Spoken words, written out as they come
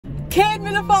Kate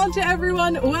Millefalter,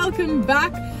 everyone, welcome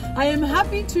back. I am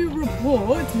happy to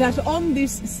report that on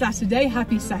this Saturday,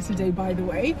 happy Saturday by the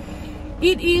way,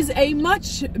 it is a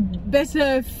much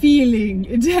better feeling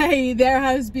day. There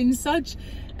has been such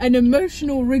an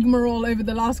emotional rigmarole over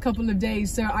the last couple of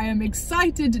days, so I am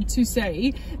excited to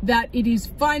say that it is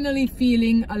finally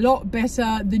feeling a lot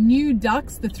better. The new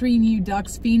ducks, the 3 new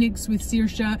ducks, Phoenix with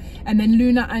Saoirse and then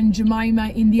Luna and Jemima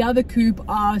in the other coop,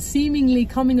 are seemingly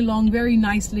coming along very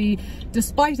nicely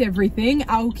despite everything.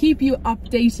 I'll keep you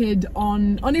updated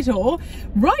on it all.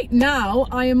 Right now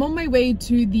I am on my way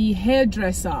to the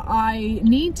hairdresser. I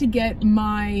need to get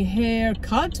my hair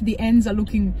cut. The ends are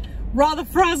looking rather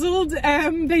frazzled.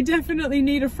 They definitely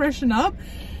need a freshen up,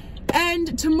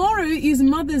 and tomorrow is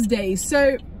Mother's Day,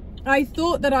 so I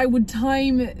thought that I would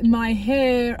time my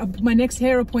hair, my next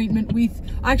hair appointment with,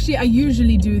 actually I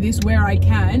usually do this where I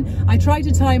can. I try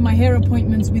to time my hair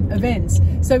appointments with events,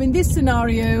 so in this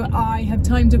scenario I have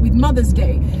timed it with Mother's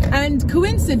Day, and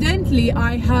coincidentally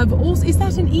I have also, is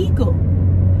that an eagle?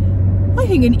 I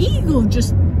think an eagle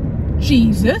just,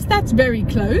 Jesus, that's very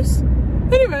close.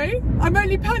 Anyway, I'm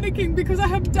only panicking because I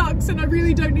have ducks and I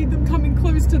really don't need them coming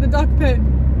close to the duck pen.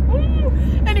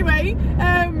 Ooh. Anyway,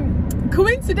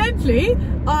 coincidentally,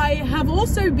 I have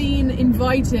also been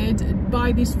invited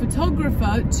by this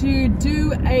photographer to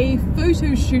do a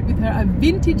photo shoot with her, a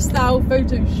vintage style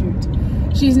photo shoot.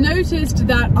 She's noticed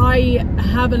that I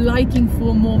have a liking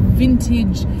for more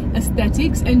vintage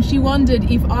aesthetics, and she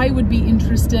wondered if I would be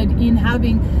interested in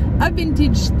having a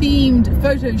vintage themed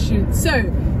photo shoot. So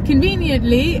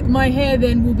conveniently, my hair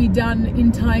then will be done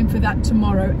in time for that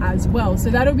tomorrow as well. So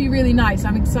that'll be really nice.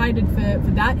 I'm excited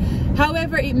for that.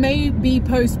 However, it may be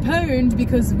postponed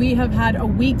because we have had a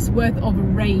week's worth of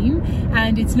rain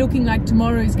and it's looking like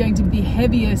tomorrow is going to be the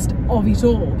heaviest of it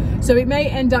all. So it may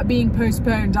end up being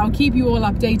postponed. I'll keep you all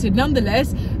updated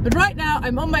nonetheless. But right now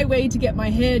I'm on my way to get my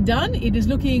hair done. It is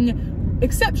looking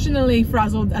exceptionally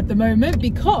frazzled at the moment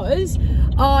because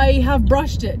I have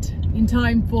brushed it in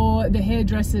time for the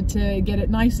hairdresser to get it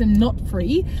nice and knot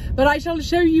free, but I shall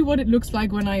show you what it looks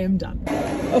like when I am done.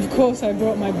 Of course I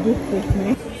brought my book with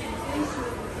me.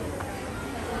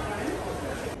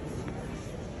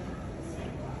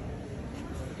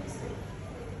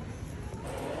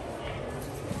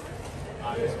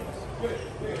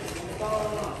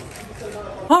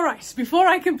 Alright, before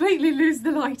I completely lose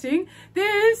the lighting,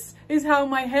 this is how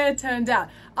my hair turned out.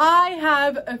 I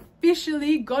have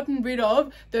officially gotten rid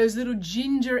of those little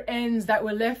ginger ends that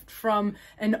were left from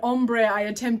an ombre I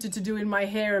attempted to do in my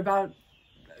hair about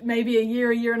maybe a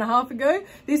year and a half ago.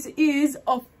 This is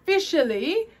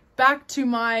officially back to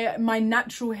my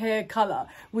natural hair color,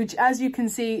 which as you can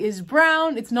see is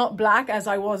brown. It's not black as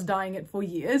I was dyeing it for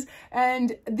years,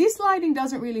 and this lighting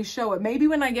doesn't really show it. Maybe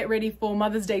when I get ready for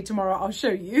Mother's Day tomorrow I'll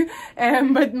show you,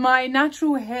 but my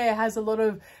natural hair has a lot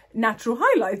of natural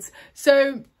highlights,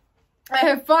 so I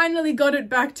have finally got it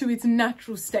back to its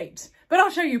natural state. But I'll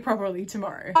show you properly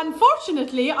tomorrow.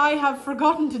 Unfortunately, I have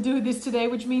forgotten to do this today,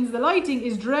 which means the lighting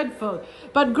is dreadful.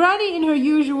 But Granny in her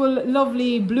usual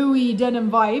lovely bluey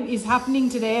denim vibe is happening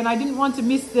today, and I didn't want to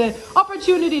miss the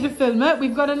opportunity to film it.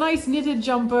 We've got a nice knitted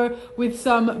jumper with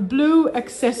some blue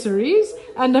accessories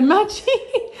and a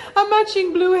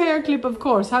matching blue hair clip, of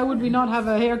course. How would we not have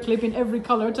a hair clip in every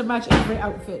color to match every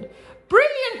outfit?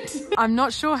 Brilliant! I'm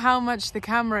not sure how much the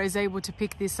camera is able to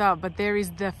pick this up, but there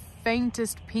is the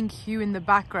faintest pink hue in the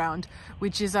background,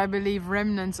 which is, I believe,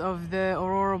 remnants of the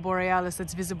Aurora Borealis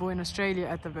that's visible in Australia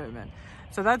at the moment.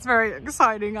 So that's very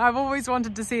exciting. I've always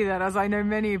wanted to see that, as I know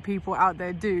many people out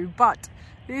there do, but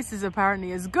this is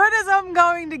apparently as good as I'm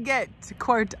going to get,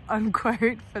 quote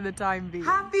unquote, for the time being.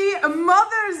 Happy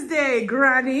Mother's Day,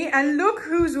 Granny! And look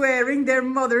who's wearing their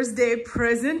Mother's Day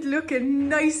present, looking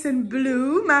nice and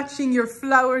blue, matching your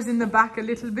flowers in the back a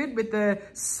little bit with the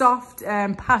soft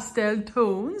pastel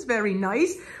tones. Very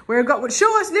nice.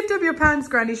 Show us, lift up your pants,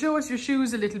 Granny. Show us your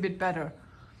shoes a little bit better.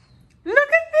 Look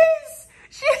at this!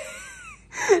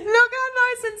 Look how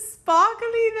nice and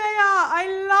sparkly they are.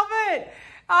 I love it.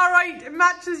 All right, it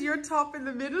matches your top in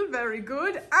the middle. Very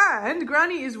good. And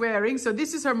Granny is wearing, so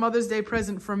this is her Mother's Day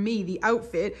present from me, the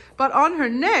outfit, but on her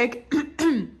neck,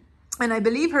 and I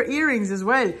believe her earrings as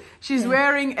well, she's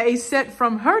wearing a set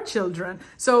from her children.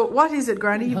 So what is it,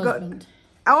 Granny? You've got,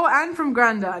 oh, and from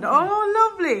Grandad.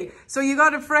 Oh, lovely. So you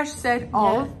got a fresh set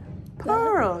of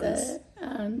pearls.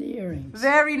 And the earrings.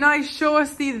 Very nice. Show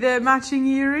us the matching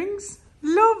earrings.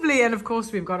 Lovely. And of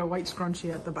course, we've got a white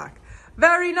scrunchie at the back.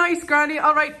 Very nice, Granny.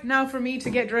 All right, now for me to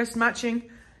get dressed matching.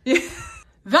 Yeah.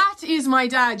 That is my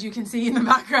dad, you can see in the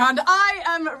background. I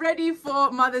am ready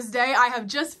for Mother's Day. I have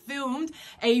just filmed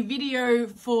a video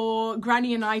for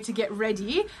Granny and I to get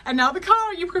ready. And now the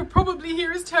car, you could probably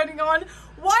hear, is turning on.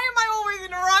 Why am I always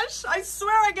in a rush? I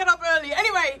swear I get up early.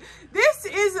 Anyway, this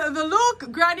is the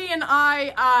look. Granny and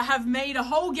I have made a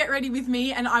whole get ready with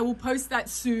me, and I will post that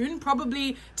soon.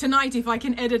 Probably tonight if I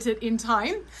can edit it in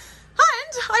time.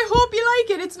 And I hope you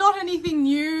like it. It's not anything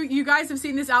new. You guys have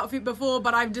seen this outfit before,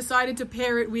 but I've decided to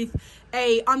pair it with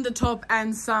a undertop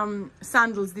and some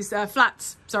sandals,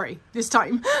 flats, sorry, this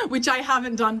time, which I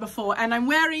haven't done before. And I'm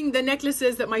wearing the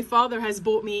necklaces that my father has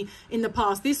bought me in the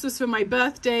past. This was for my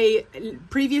birthday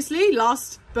previously,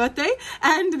 last birthday.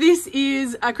 And this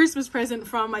is a Christmas present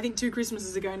from, I think, 2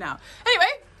 Christmases ago now.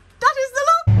 Anyway, that is the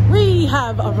look. We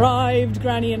have arrived.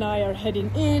 Granny and I are heading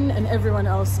in, and everyone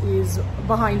else is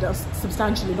behind us,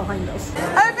 substantially behind us.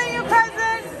 Open your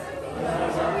present!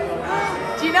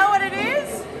 Do you know what it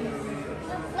is?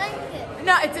 A blanket.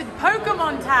 No, it's a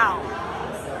Pokemon towel.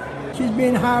 She's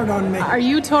been hard on me. Are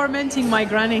you tormenting my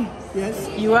granny? Yes.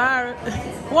 You are.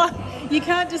 What? You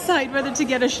can't decide whether to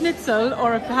get a schnitzel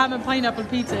or a ham and pineapple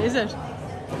pizza, is it?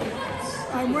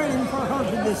 I'm waiting for her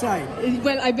to decide.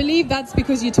 Well, I believe that's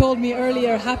because you told me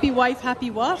earlier, happy wife, happy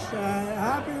what?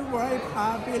 Happy wife,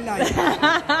 happy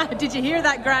life. Did you hear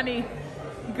that, Granny?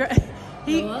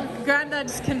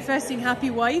 Granddad's confessing happy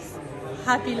wife,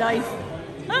 happy life.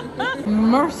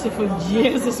 Merciful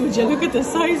Jesus, would you look at the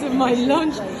size of my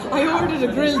lunch? I ordered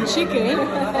a grilled chicken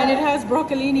and it has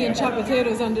broccolini and chopped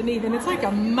potatoes underneath, and it's like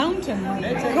a mountain.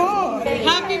 God.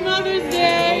 Happy Mother's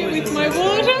Day with my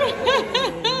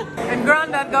water. And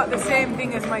Grandad got the same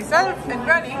thing as myself, and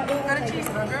Granny got a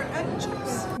cheeseburger and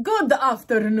chips. Good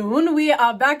afternoon, we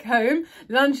are back home.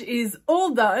 Lunch is all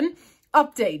done.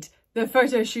 Update. The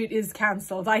photo shoot is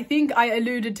cancelled. I think I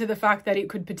alluded to the fact that it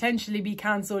could potentially be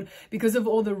cancelled because of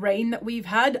all the rain that we've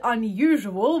had.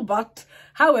 Unusual, but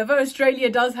however, Australia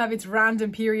does have its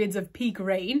random periods of peak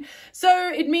rain.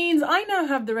 So it means I now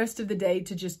have the rest of the day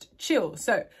to just chill.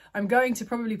 So I'm going to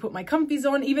probably put my comfies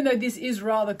on, even though this is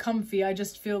rather comfy. I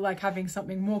just feel like having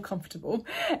something more comfortable.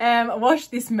 Wash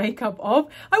this makeup off.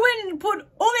 I went and put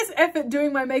all this effort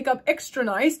doing my makeup extra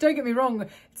nice. Don't get me wrong, it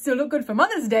still looked good for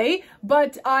Mother's Day,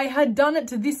 but I had done it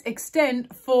to this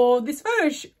extent for this photo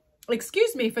shoot.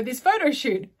 Excuse me, for this photo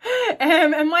shoot.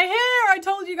 And my hair, I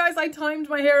told you guys I timed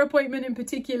my hair appointment in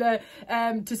particular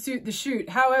to suit the shoot.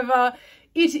 However,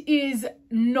 it is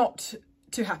not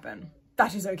to happen.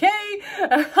 That is okay.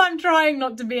 I'm trying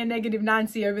not to be a negative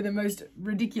Nancy over the most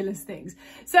ridiculous things.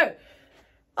 So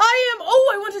I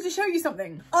wanted to show you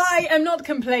something. I am not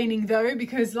complaining though,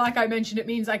 because like I mentioned, it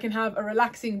means I can have a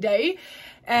relaxing day.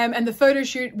 And the photo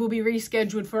shoot will be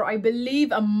rescheduled for, I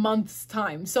believe, a month's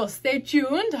time. So stay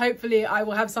tuned. Hopefully I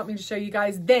will have something to show you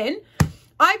guys then.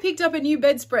 I picked up a new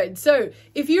bedspread. So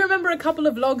if you remember a couple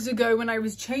of vlogs ago when I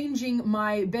was changing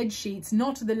my bed sheets,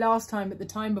 not the last time, but the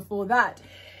time before that,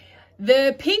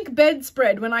 the pink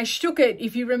bedspread, when I shook it,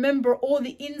 if you remember, all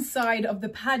the inside of the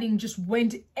padding just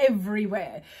went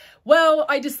everywhere. Well,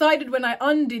 I decided when I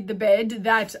undid the bed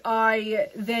that I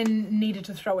then needed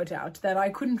to throw it out, that I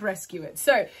couldn't rescue it.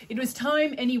 So it was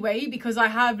time anyway, because I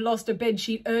have lost a bed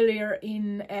sheet earlier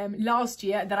in last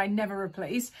year that I never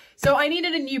replaced. So I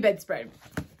needed a new bedspread.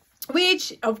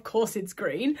 Which, of course it's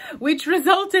green, which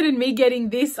resulted in me getting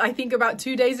this, I think about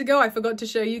 2 days ago. I forgot to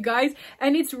show you guys.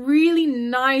 And it's really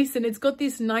nice, and it's got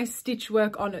this nice stitch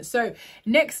work on it. So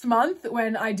next month,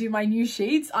 when I do my new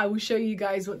sheets, I will show you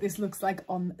guys what this looks like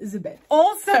on the bed.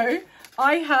 Also,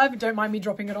 I have, don't mind me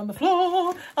dropping it on the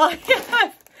floor, I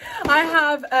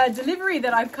have a delivery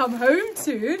that I've come home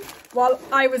to while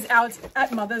I was out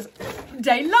at Mother's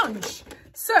Day lunch.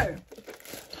 So,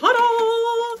 ta-da!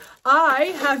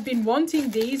 I have been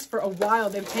wanting these for a while.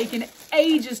 They've taken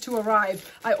ages to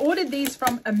arrive. I ordered these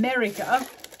from America,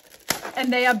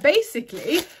 and they are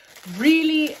basically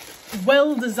really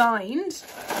well designed,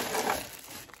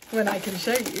 when I can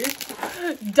show you,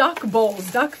 duck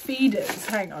balls, duck feeders.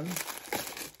 Hang on.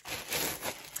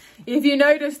 If you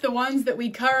notice, the ones that we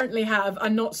currently have are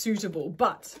not suitable,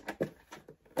 but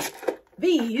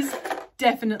these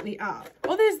definitely are.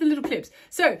 Oh, there's the little clips.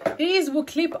 So these will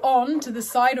clip on to the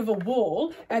side of a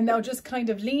wall, and they'll just kind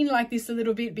of lean like this a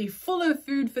little bit, be full of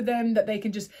food for them that they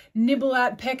can just nibble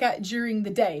at, peck at during the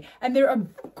day. And they're a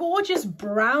gorgeous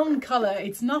brown color.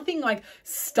 It's nothing like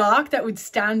stark that would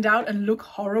stand out and look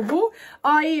horrible.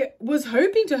 I was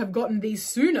hoping to have gotten these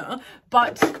sooner,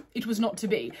 but it was not to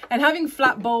be. And having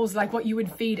flat bowls like what you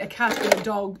would feed a cat or a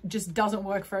dog just doesn't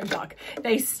work for a duck.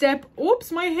 They step,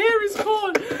 oops, my hair is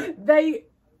torn. They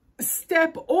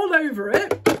step all over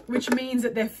it, which means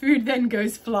that their food then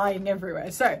goes flying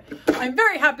everywhere. So I'm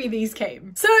very happy these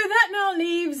came. So that now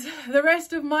leaves the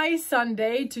rest of my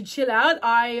Sunday to chill out.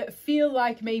 I feel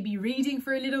like maybe reading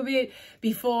for a little bit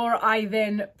before I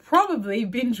then probably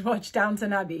binge watch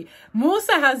Downton Abbey.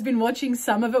 Musa has been watching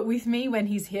some of it with me when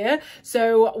he's here.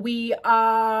 So we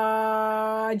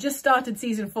just started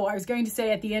season 4. I was going to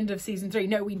say at the end of season 3.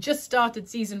 No, we just started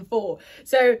season 4.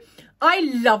 So I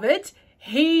love it.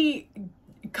 He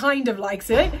kind of likes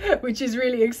it, which is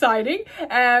really exciting.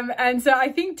 And so I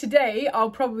think today I'll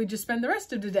probably just spend the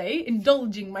rest of the day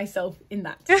indulging myself in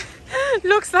that.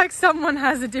 Looks like someone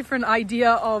has a different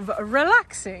idea of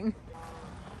relaxing.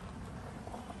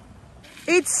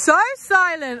 It's so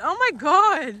silent. Oh my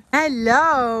God.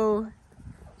 Hello.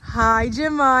 Hi,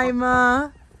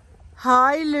 Jemima.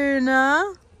 Hi,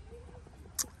 Luna.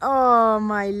 Oh,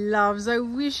 my loves. I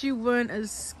wish you weren't as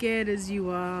scared as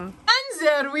you are. And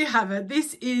there we have it.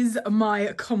 This is my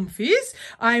comfies.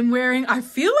 I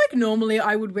feel like normally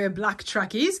I would wear black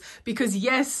trackies because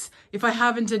yes, if I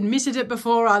haven't admitted it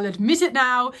before, I'll admit it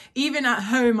now. Even at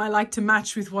home, I like to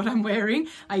match with what I'm wearing.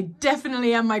 I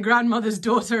definitely am my grandmother's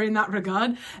daughter in that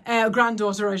regard.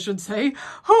 Granddaughter, I should say.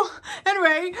 Oh,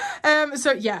 anyway,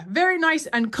 so yeah, very nice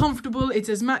and comfortable. It's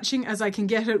as matching as I can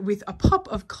get it with a pop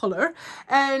of colour.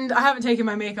 And I haven't taken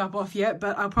my makeup off yet,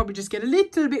 but I'll probably just get a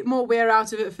little bit more wear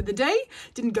out of it for the day.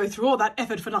 Didn't go through all that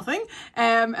effort for nothing.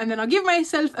 And then I'll give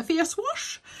myself a fierce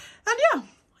wash. And yeah,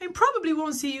 I probably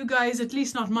won't see you guys, at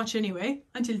least not much anyway,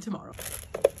 until tomorrow.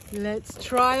 Let's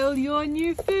trial your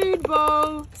new food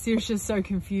bowl. Saoirse's so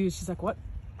confused. She's like, what?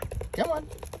 Come on.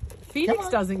 Phoenix Come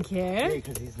on. doesn't care. Yeah,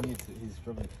 because he's new to, he's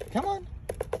probably, come on.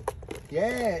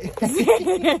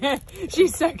 Yeah.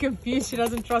 She's so confused. She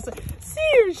doesn't trust her.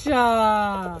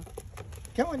 Saoirse!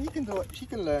 Come on, you can do it. She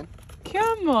can learn.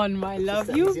 Come on, my love.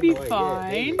 You'll be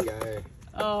fine. Yeah, there you go.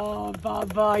 Oh,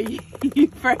 Baba, you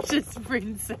precious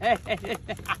princess.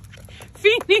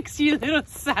 Phoenix, you little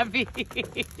savage.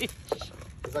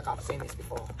 He's like, I've seen this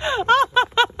before.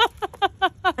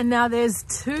 And now there's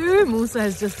 2. Musa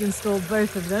has just installed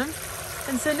both of them.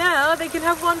 And so now they can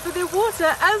have one for their water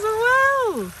as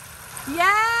well.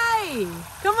 Yay!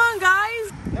 Come on,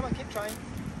 guys. Come on, keep trying.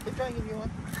 Keep trying if you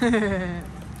want.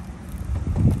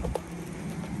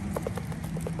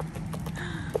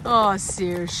 Oh,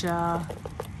 Saoirse.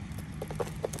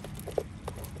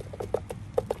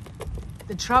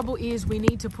 The trouble is we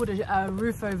need to put a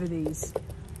roof over these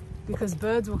because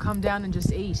birds will come down and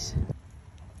just eat.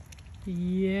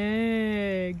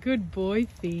 Yeah, good boy,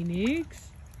 Phoenix.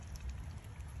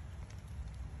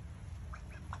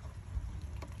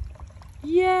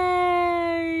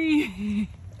 Yay!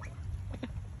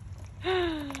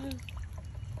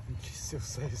 She's still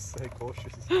so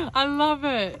cautious. I love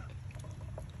it.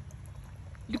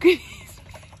 Look at this.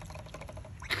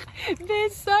 They're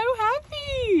so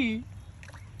happy.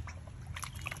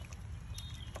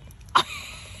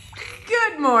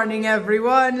 Good morning,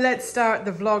 everyone. Let's start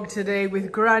the vlog today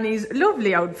with Granny's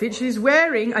lovely outfit. She's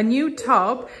wearing a new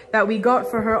top that we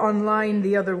got for her online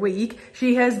the other week.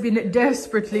 She has been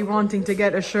desperately wanting to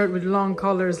get a shirt with long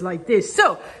collars like this.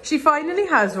 So she finally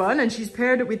has one, and she's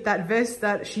paired it with that vest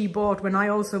that she bought when I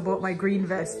also bought my green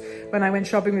vest when I went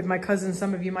shopping with my cousin.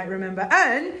 Some of you might remember.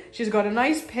 And she's got a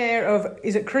nice pair of,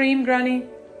 is it cream, Granny?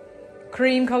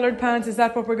 Cream colored pants. Is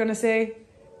that what we're going to say?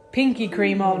 Pinky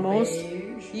cream almost. Beige.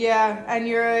 Yeah, and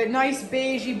your nice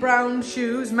beigey brown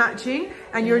shoes matching,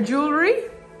 and your jewelry.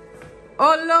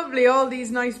 Oh, lovely. All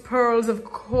these nice pearls. Of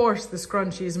course, the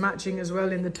scrunchie is matching as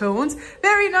well in the tones.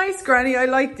 Very nice, Granny. I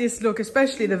like this look,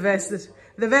 especially the vest.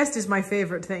 The vest is my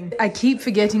favorite thing. I keep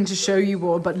forgetting to show you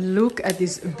all, but look at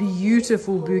this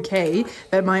beautiful bouquet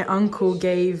that my uncle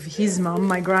gave his mum,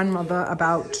 my grandmother,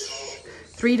 about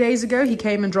 3 days ago. He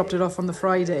came and dropped it off on the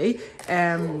Friday,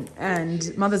 and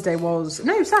Mother's Day was,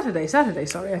 no, Saturday,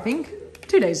 sorry, I think.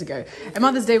 2 days ago. And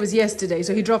Mother's Day was yesterday,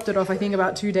 so he dropped it off, I think,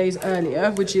 about 2 days earlier,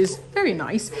 which is very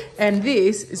nice. And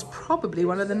this is probably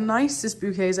one of the nicest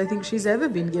bouquets I think she's ever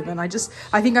been given. I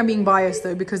think I'm being biased,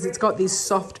 though, because it's got these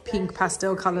soft pink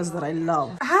pastel colors that I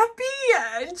love. Happy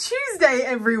Tuesday,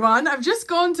 everyone. I've just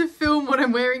gone to film what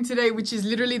I'm wearing today, which is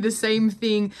literally the same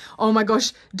thing. Oh my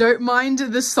gosh, don't mind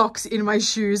the socks in my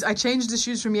shoes. I changed the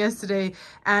shoes from yesterday,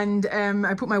 and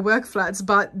I put my work flats,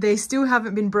 but they still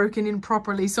haven't been broken in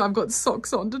properly, so I've got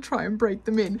socks on to try and break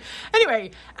them in.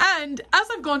 Anyway, and as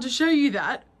I've gone to show you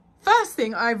that, first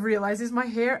thing I've realized is my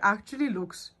hair actually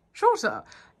looks shorter.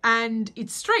 And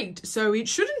it's straight, so it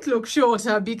shouldn't look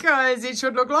shorter because it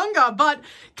should look longer, but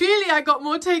clearly I got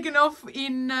more taken off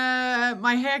in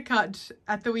my haircut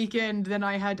at the weekend than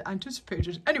I had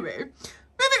anticipated. Anyway,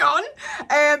 moving on.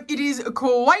 It is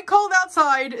quite cold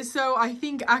outside, so I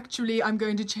think actually I'm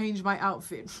going to change my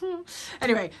outfit.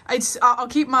 Anyway, I'll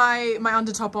keep my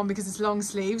undertop on because it's long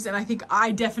sleeves, and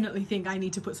I definitely think I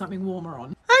need to put something warmer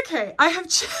on. Okay, I have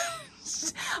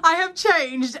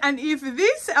changed, and if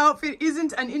this outfit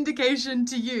isn't an indication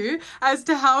to you as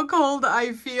to how cold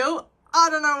I feel, I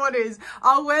don't know what is.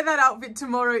 I'll wear that outfit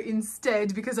tomorrow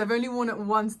instead because I've only worn it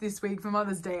once this week for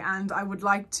Mother's Day, and I would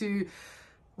like to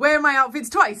wear my outfits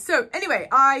twice. So anyway,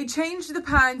 I changed the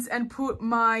pants and put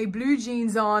my blue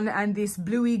jeans on and this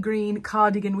bluey green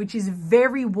cardigan, which is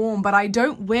very warm, but I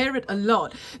don't wear it a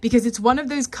lot because it's one of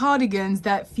those cardigans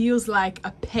that feels like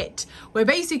a pet, where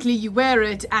basically you wear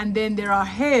it and then there are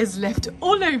hairs left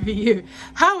all over you.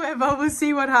 However, we'll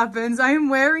see what happens. I am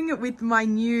wearing it with my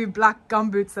new black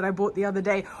gumboots that I bought the other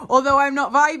day, although I'm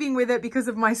not vibing with it because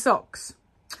of my socks.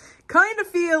 Kind of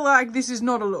feel like this is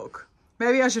not a look.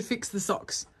 Maybe I should fix the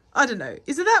socks. I don't know.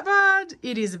 Is it that bad?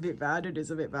 It is a bit bad. It is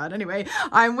a bit bad. Anyway,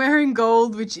 I'm wearing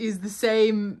gold, which is the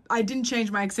same. I didn't change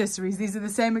my accessories. These are the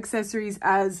same accessories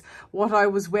as what I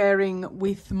was wearing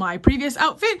with my previous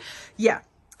outfit. Yeah,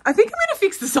 I think I'm going to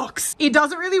fix the socks. It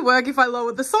doesn't really work if I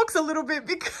lower the socks a little bit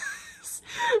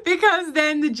because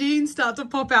then the jeans start to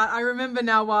pop out. I remember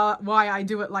now why I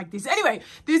do it like this. Anyway,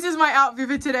 this is my outfit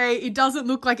for today. It doesn't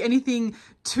look like anything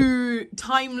too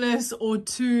timeless or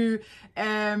too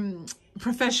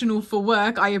professional for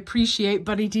work, I appreciate,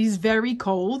 but it is very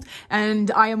cold and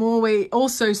I am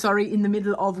also in the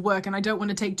middle of work, and I don't want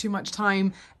to take too much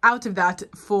time out of that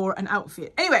for an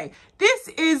outfit. Anyway, this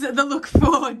is the look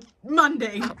for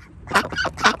Monday.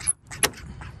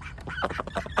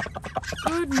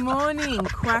 Good morning,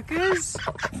 quackers.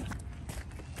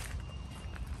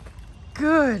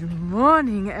 Good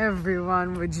morning,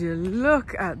 everyone. Would you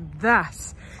look at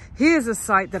that? Here's a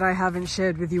sight that I haven't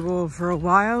shared with you all for a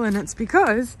while, and it's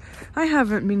because I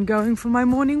haven't been going for my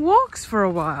morning walks for a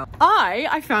while.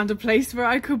 I found a place where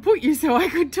I could put you so I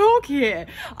could talk here.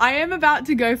 I am about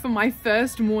to go for my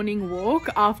first morning walk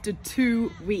after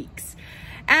 2 weeks.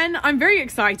 And I'm very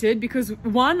excited because,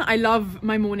 one, I love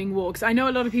my morning walks. I know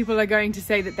a lot of people are going to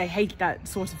say that they hate that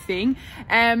sort of thing.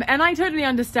 And I totally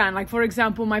understand. Like, for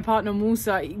example, my partner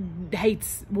Musa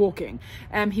hates walking.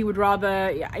 He would rather,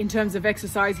 in terms of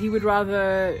exercise, he would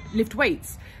rather lift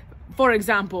weights. For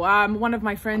example, one of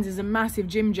my friends is a massive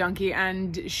gym junkie,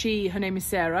 and her name is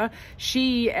Sarah.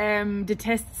 She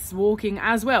detests walking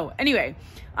as well. Anyway,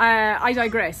 I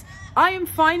digress. I am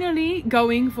finally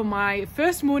going for my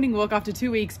first morning walk after 2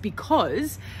 weeks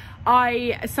because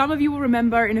some of you will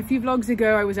remember in a few vlogs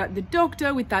ago, I was at the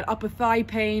doctor with that upper thigh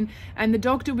pain, and the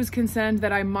doctor was concerned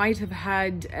that I might have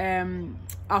had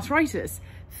arthritis.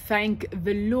 Thank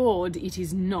the Lord it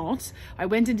is not. I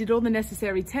went and did all the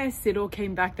necessary tests. It all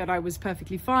came back that I was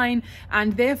perfectly fine,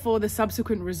 and therefore the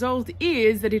subsequent result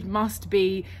is that it must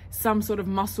be some sort of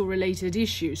muscle related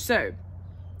issue. So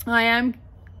I am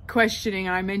questioning,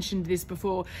 and I mentioned this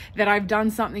before, that I've done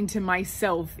something to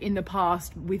myself in the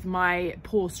past with my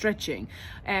poor stretching.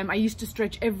 I used to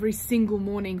stretch every single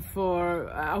morning for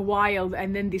a while,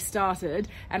 and then this started,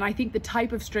 and I think the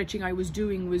type of stretching I was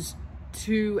doing was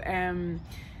too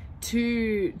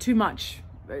much.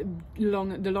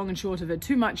 The long and short of it,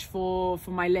 too much for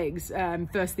my legs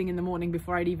first thing in the morning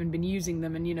before I'd even been using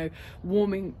them and, you know,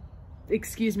 warming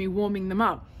them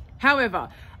up. However,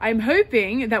 I'm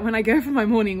hoping that when I go for my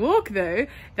morning walk, though,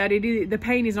 that the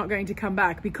pain is not going to come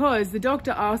back, because the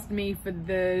doctor asked me for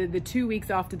the 2 weeks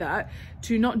after that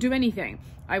to not do anything.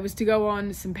 I was to go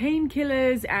on some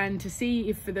painkillers and to see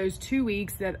if for those 2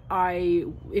 weeks that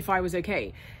if I was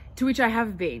okay, to which I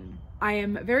have been. I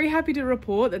am very happy to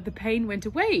report that the pain went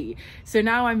away. So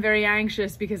now I'm very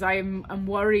anxious because I'm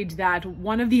worried that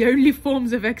one of the only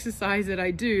forms of exercise that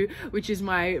I do, which is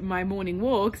my morning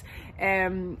walks,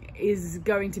 is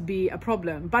going to be a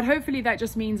problem. But hopefully that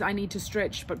just means I need to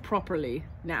stretch, but properly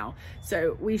now.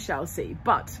 So we shall see.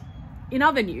 But in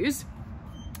other news,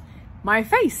 my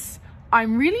face.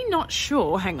 I'm really not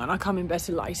sure. Hang on, I'll come in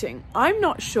better lighting. I'm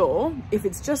not sure if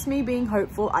it's just me being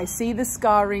hopeful. I see the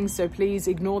scarring, so please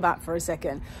ignore that for a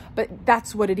second. But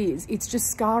that's what it is. It's just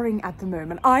scarring at the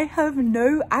moment. I have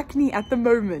no acne at the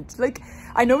moment. Like,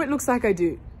 I know it looks like I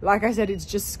do. Like I said, it's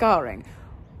just scarring.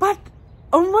 But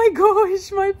oh my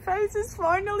gosh, my face is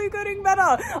finally getting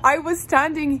better. I was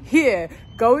standing here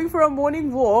going for a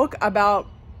morning walk about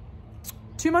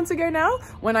 2 months ago now,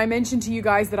 when I mentioned to you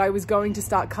guys that I was going to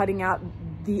start cutting out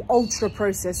the ultra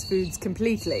processed foods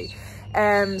completely.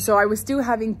 So I was still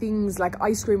having things like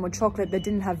ice cream or chocolate that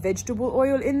didn't have vegetable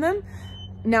oil in them.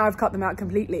 Now I've cut them out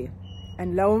completely.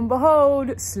 And lo and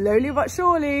behold, slowly but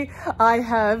surely, I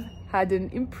have had an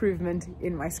improvement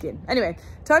in my skin. Anyway,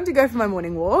 time to go for my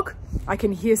morning walk. I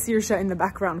can hear Saoirse in the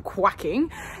background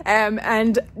quacking.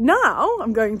 And now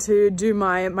I'm going to do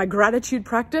my gratitude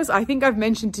practice. I think I've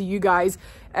mentioned to you guys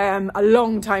a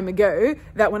long time ago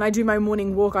that when I do my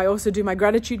morning walk, I also do my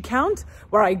gratitude count,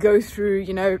 where I go through,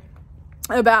 you know,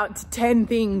 about 10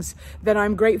 things that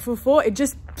I'm grateful for. It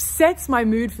just sets my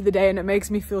mood for the day and it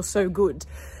makes me feel so good.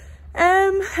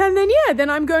 And then, yeah, then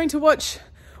I'm going to watch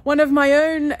one of my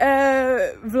own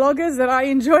vloggers that I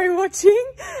enjoy watching.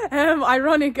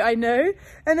 Ironic, I know.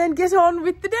 And then get on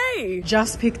with the day.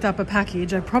 Just picked up a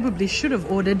package I probably should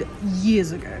have ordered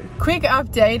years ago. Quick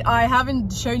update, I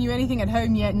haven't shown you anything at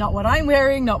home yet. Not what I'm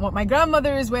wearing, not what my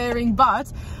grandmother is wearing,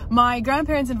 but my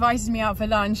grandparents invited me out for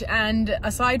lunch, and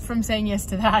aside from saying yes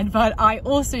to that, but I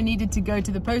also needed to go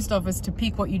to the post office to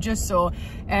pick what you just saw,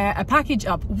 a package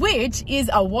up, which is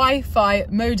a Wi-Fi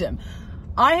modem.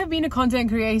 I have been a content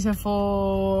creator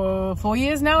for 4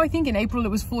 years now. I think in April it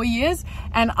was 4 years,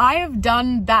 and I have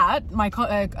done that, my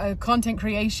content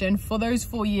creation for those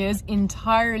 4 years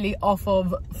entirely off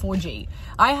of 4G.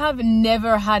 I have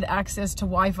never had access to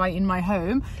Wi-Fi in my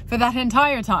home for that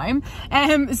entire time.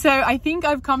 So I think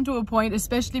I've come to a point,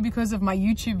 especially because of my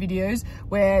YouTube videos,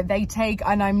 where they take,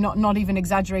 and I'm not even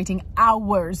exaggerating,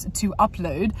 hours to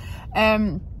upload,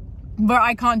 where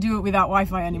I can't do it without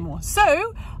Wi-Fi anymore.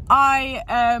 So I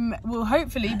will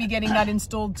hopefully be getting that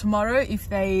installed tomorrow if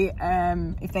they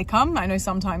come. I know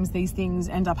sometimes these things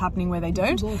end up happening where they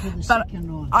don't, but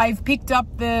I've picked up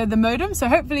the modem, so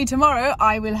hopefully tomorrow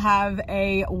I will have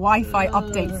a Wi-Fi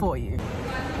update for you.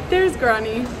 There's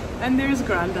Granny and there's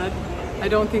Grandad. I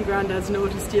don't think Grandad's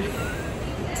noticed yet.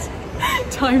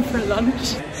 Time for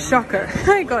lunch. Shocker.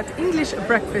 I got English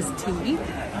breakfast tea.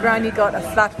 Granny got a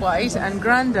flat white and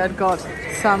Grandad got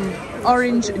some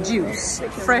orange juice,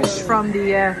 fresh from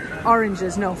the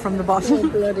oranges, no, from the bottle. Oh,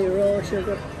 bloody raw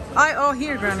sugar. Oh,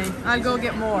 here, Granny. I'll go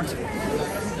get more.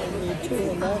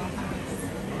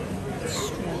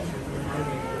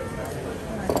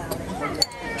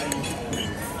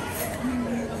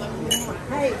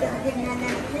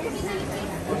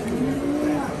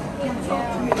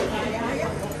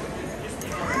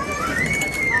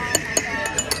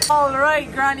 All right,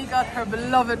 Granny got her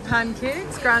beloved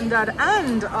pancakes. Grandad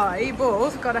and I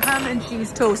both got a ham and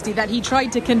cheese toastie that he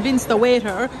tried to convince the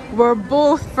waiter were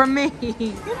both for me.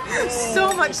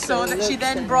 So much so that she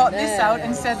then brought this out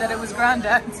and said that it was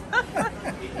Grandad's.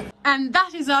 And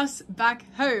that is us back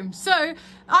home. So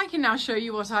I can now show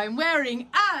you what I'm wearing,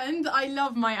 and I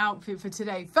love my outfit for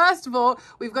today. First of all,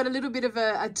 we've got a little bit of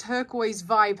a turquoise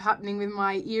vibe happening with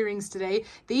my earrings today.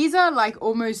 These are like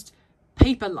almost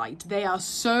paper light. They are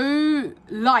so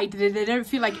light that they don't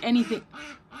feel like anything.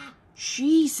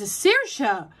 Jesus,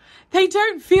 Saoirse, they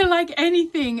don't feel like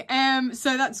anything.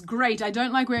 So that's great. I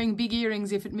don't like wearing big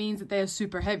earrings if it means that they are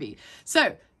super heavy.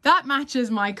 So that matches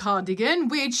my cardigan,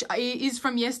 which is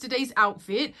from yesterday's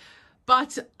outfit,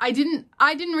 but I didn't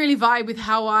really vibe with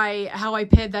how I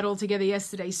paired that all together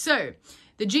yesterday. So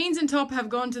the jeans and top have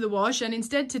gone to the wash, and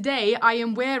instead today I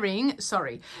am wearing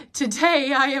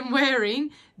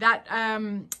that, oh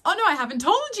no, I haven't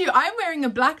told you. I'm wearing a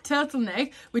black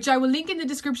turtleneck, which I will link in the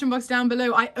description box down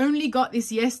below. I only got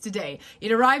this yesterday.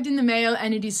 It arrived in the mail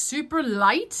and it is super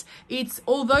light. It's,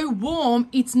 although warm,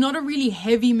 it's not a really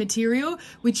heavy material,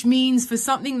 which means for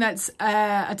something that's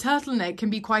a turtleneck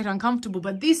can be quite uncomfortable.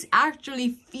 But this actually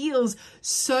feels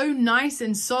so nice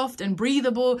and soft and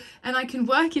breathable, and I can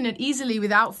work in it easily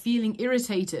without feeling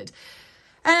irritated.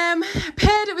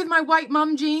 Paired it with my white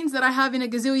mum jeans that I have in a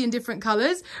gazillion different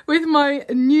colours, with my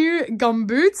new gum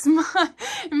boots,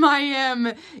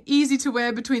 my easy to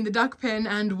wear between the duck pen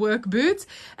and work boots,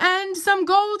 and some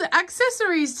gold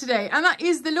accessories today. And that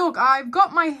is the look. I've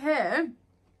got my hair,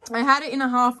 I had it in a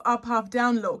half up, half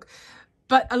down look,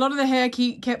 but a lot of the hair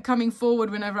kept coming forward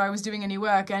whenever I was doing any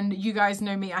work, and you guys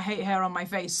know me, I hate hair on my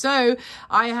face. So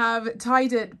I have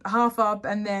tied it half up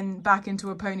and then back into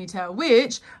a ponytail,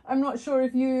 which I'm not sure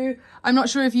if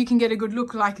you can get a good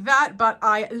look like that, but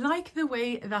I like the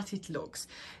way that it looks.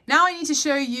 Now I need to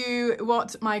show you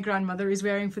what my grandmother is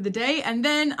wearing for the day, and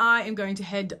then I am going to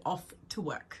head off to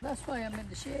work. That's why I'm in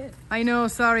the shade. I know,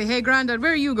 sorry. Hey Grandad,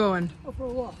 where are you going? Oh, for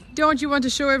what? Don't you want to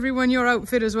show everyone your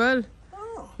outfit as well?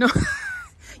 Oh. No.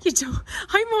 You don't.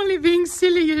 I'm only being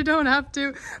silly, you don't have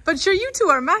to. But sure, you two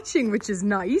are matching, which is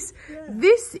nice. Yeah.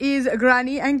 This is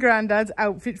Granny and Grandad's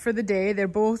outfit for the day. They're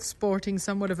both sporting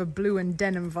somewhat of a blue and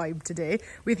denim vibe today,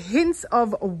 with hints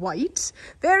of white.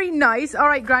 Very nice. All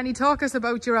right, Granny, talk us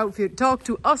about your outfit. Talk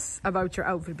to us about your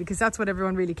outfit, because that's what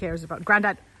everyone really cares about.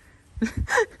 Grandad,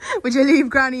 would you leave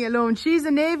Granny alone? She's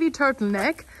a navy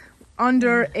turtleneck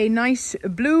under a nice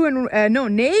blue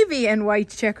and navy and white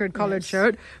checkered collared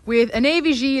shirt with a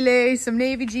navy gilet, some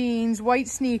navy jeans, white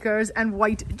sneakers and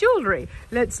white jewelry.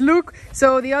 Let's look.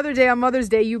 So the other day on Mother's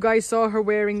Day, you guys saw her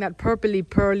wearing that purpley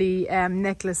pearly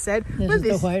necklace set. This is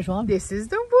the white one. This is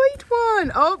the white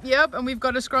one. Oh, yep. And we've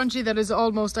got a scrunchie that is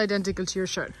almost identical to your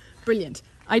shirt. Brilliant.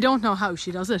 I don't know how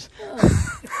she does it.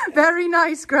 Very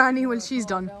nice, Granny. Well, she's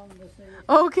done.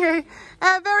 Okay,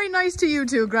 very nice to you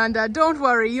too, Grandad. Don't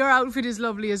worry, your outfit is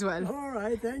lovely as well. All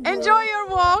right, thank you. Enjoy your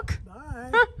walk.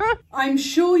 Bye. I'm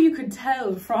sure you could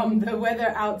tell from the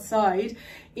weather outside,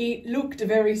 it looked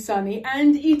very sunny,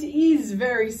 and it is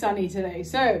very sunny today.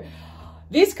 So,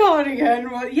 this cardigan,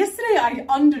 well, yesterday I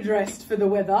underdressed for the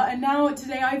weather, and now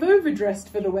today I've overdressed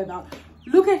for the weather.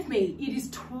 Look at me, it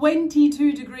is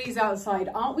 22 degrees outside.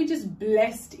 Aren't we just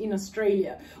blessed in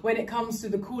Australia when it comes to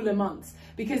the cooler months?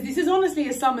 Because this is honestly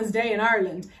a summer's day in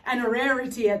Ireland, and a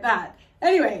rarity at that.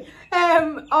 Anyway,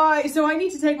 so I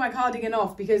need to take my cardigan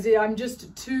off because I'm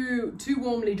just too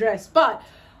warmly dressed. But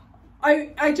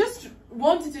I just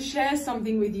wanted to share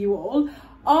something with you all.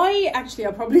 I'll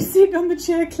probably sit on the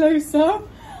chair closer.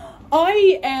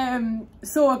 I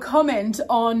saw a comment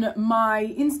on my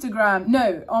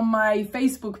on my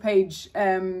Facebook page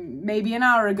maybe an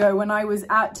hour ago when I was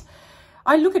at,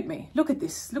 look at me, look at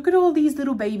this, look at all these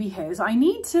little baby hairs. I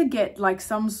need to get like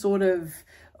some sort of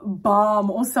balm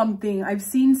or something I've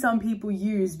seen some people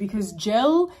use, because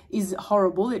gel is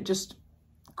horrible. It just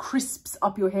crisps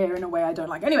up your hair in a way I don't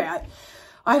like. Anyway,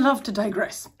 I love to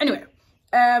digress. Anyway,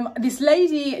 this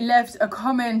lady left a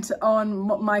comment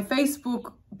on my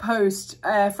Facebook post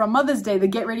from Mother's Day, the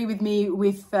Get Ready With Me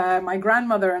with my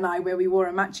grandmother and I, where we wore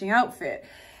a matching outfit.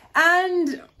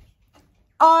 And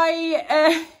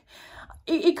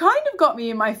it kind of got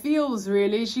me in my feels,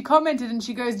 really. She commented and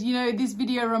she goes, you know, this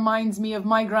video reminds me of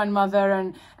my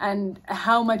grandmother and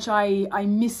how much I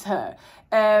miss her.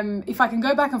 If I can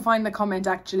go back and find the comment,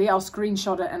 actually, I'll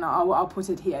screenshot it and I'll put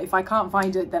it here. If I can't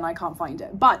find it, then I can't find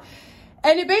it.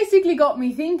 And it basically got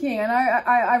me thinking, and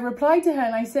I replied to her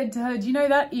and I said to her, do you know,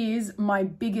 that is my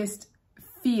biggest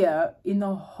fear in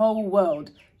the whole world,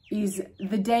 is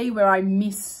the day where I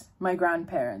miss my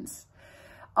grandparents.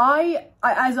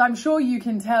 As I'm sure you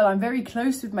can tell, I'm very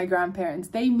close with my grandparents.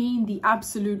 They mean the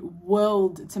absolute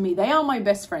world to me. They are my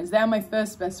best friends. They are my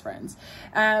first best friends.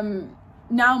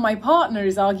 Now my partner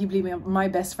is arguably my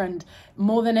best friend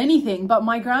more than anything, but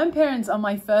my grandparents are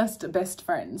my first best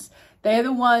friends. They're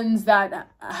the ones that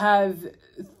have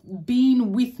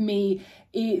been with me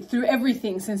through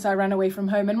everything since I ran away from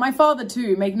home. And my father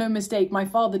too, make no mistake, my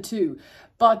father too.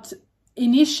 But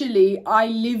initially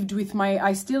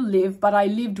I still live, but I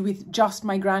lived with just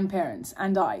my grandparents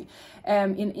and I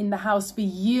in the house for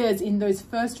years, in those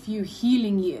first few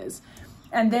healing years.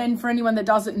 And then for anyone that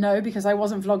doesn't know, because I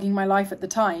wasn't vlogging my life at the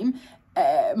time,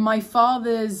 my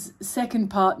father's second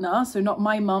partner, so not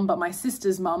my mum, but my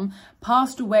sister's mum,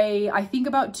 passed away, I think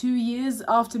about 2 years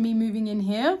after me moving in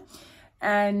here.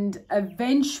 And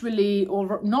eventually,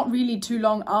 or not really too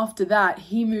long after that,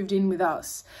 he moved in with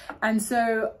us. And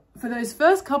so for those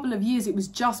first couple of years, it was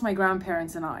just my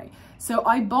grandparents and I. So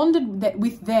I bonded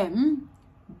with them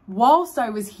whilst I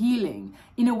was healing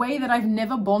in a way that I've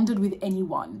never bonded with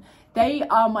anyone. They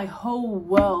are my whole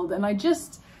world. And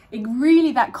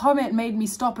that comment made me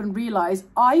stop and realize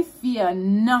I fear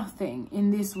nothing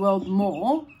in this world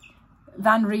more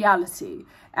than reality.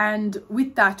 And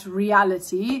with that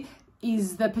reality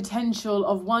is the potential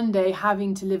of one day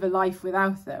having to live a life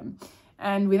without them.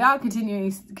 And without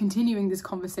continuing this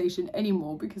conversation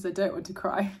anymore, because I don't want to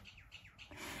cry,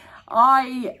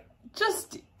 I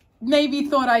just maybe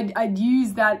thought I'd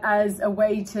use that as a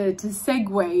way to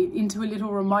segue into a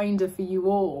little reminder for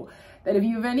you all, that if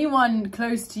you have anyone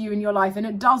close to you in your life, and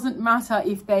it doesn't matter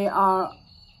if they are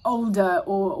older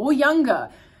or younger,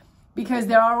 because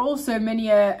there are also many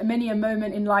a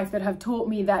moment in life that have taught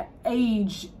me that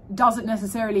age doesn't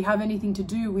necessarily have anything to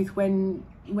do with when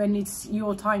it's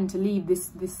your time to leave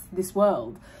this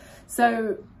world.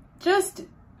 So just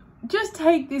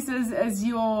take this as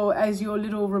your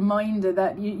little reminder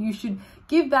that you should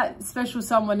give that special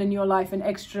someone in your life an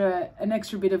extra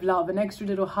bit of love, an extra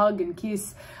little hug and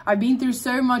kiss. I've been through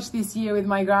so much this year with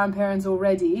my grandparents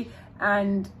already,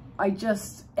 and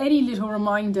any little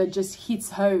reminder just hits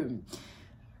home.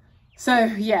 So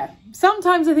yeah,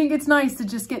 sometimes I think it's nice to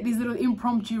just get these little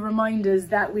impromptu reminders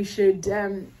that we should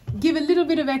give a little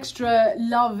bit of extra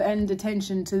love and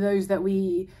attention to those that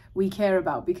we care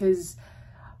about, because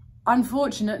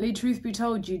unfortunately, truth be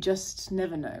told, you just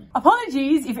never know.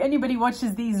 Apologies if anybody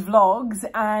watches these vlogs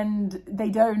and they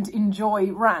don't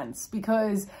enjoy rants,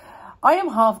 because I am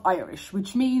half Irish,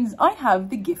 which means I have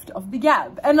the gift of the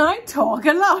gab and I talk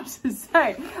a lot.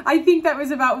 So I think that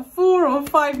was about 4 or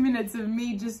 5 minutes of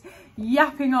me just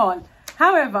yapping on.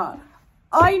 However,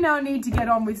 I now need to get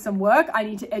on with some work. I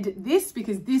need to edit this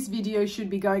because this video should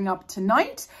be going up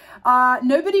tonight.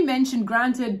 Nobody mentioned,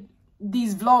 granted,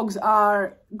 these vlogs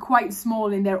are quite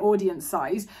small in their audience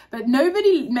size, but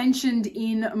nobody mentioned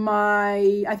in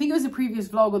my, I think it was the previous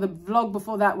vlog or the vlog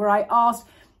before that, where I asked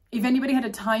if anybody had a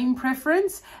time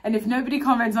preference, and if nobody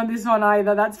comments on this one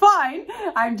either, that's fine.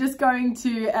 I'm just going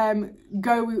to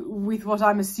go with what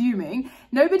I'm assuming.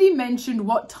 Nobody mentioned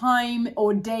what time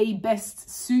or day best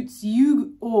suits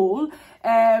you all,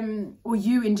 or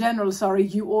you in general, sorry,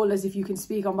 you all as if you can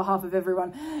speak on behalf of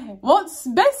everyone. What's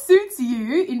best suits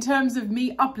you in terms of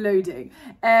me uploading?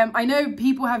 I know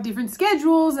people have different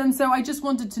schedules, and so I just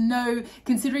wanted to know,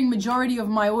 considering majority of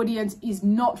my audience is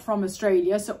not from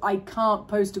Australia, so I can't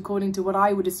post according to what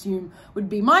I would assume would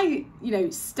be my, you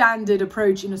know, standard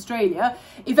approach in Australia.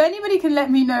 If anybody can let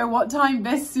me know what time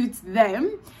best suits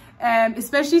them,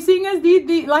 especially seeing as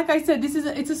the like I said,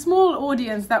 it's a small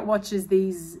audience that watches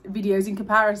these videos in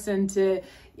comparison to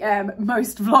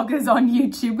most vloggers on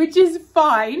YouTube, which is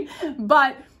fine,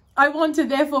 but I want to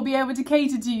therefore be able to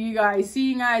cater to you guys,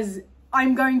 seeing as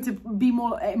I'm going to be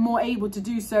more able to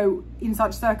do so in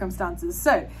such circumstances.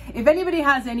 So if anybody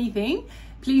has anything,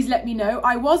 please let me know.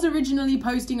 I was originally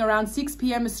posting around 6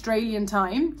 p.m. Australian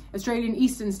time, Australian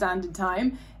Eastern Standard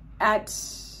Time, at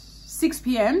 6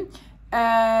 p.m.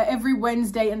 Every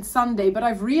Wednesday and Sunday, but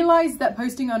I've realized that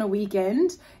posting on a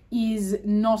weekend is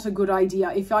not a good idea.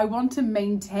 If I want to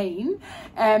maintain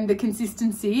the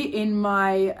consistency in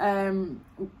my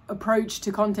approach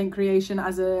to content creation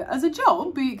as a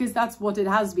job, because that's what it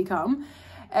has become,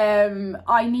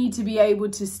 I need to be able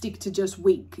to stick to just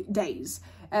weekdays.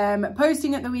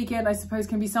 Posting at the weekend, I suppose,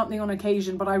 can be something on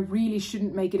occasion, but I really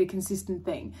shouldn't make it a consistent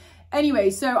thing. Anyway,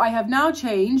 so I have now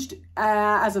changed,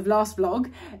 as of last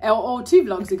vlog, or 2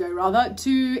 vlogs ago rather,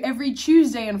 to every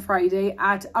Tuesday and Friday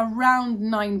at around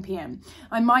 9 p.m.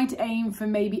 I might aim for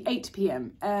maybe 8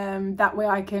 p.m. That way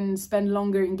I can spend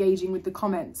longer engaging with the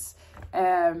comments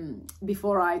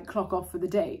before I clock off for the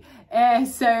day.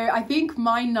 So I think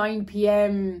my 9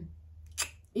 p.m.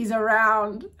 is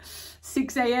around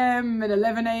 6 a.m. and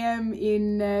 11 a.m.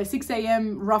 in 6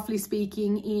 a.m. roughly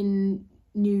speaking in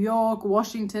New York,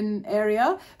 Washington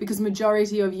area, because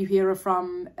majority of you here are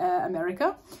from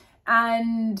America,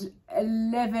 and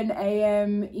 11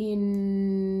 a.m.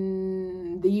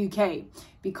 in the UK,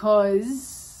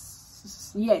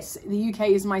 because yes, the UK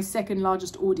is my second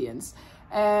largest audience,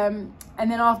 and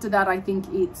then after that I think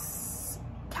it's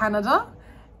Canada,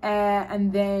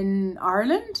 and then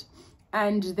Ireland,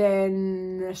 and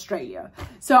then Australia.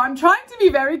 So I'm trying to be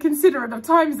very considerate of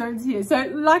time zones here.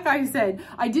 So like I said,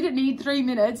 I didn't need 3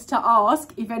 minutes to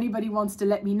ask if anybody wants to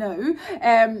let me know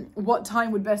what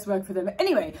time would best work for them.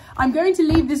 Anyway, I'm going to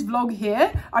leave this vlog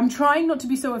here. I'm trying not to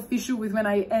be so official with when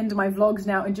I end my vlogs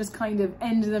now, and just kind of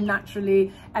end them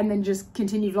naturally and then just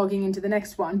continue vlogging into the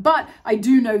next one. But I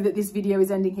do know that this video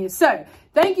is ending here. So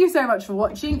thank you so much for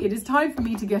watching. It is time for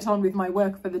me to get on with my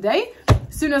work for the day.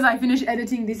 As soon as I finish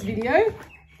editing this video,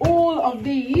 all of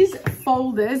these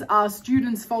folders are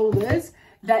students' folders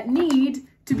that need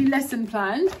to be lesson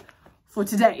planned for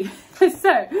today.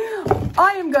 So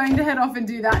I am going to head off and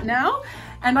do that now,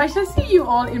 and I shall see you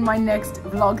all in my next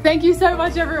vlog. Thank you so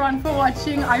much everyone for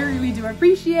watching. I really do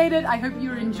appreciate it. I hope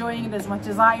you're enjoying it as much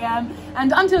as I am.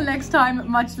 And until next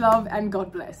time, much love and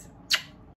God bless.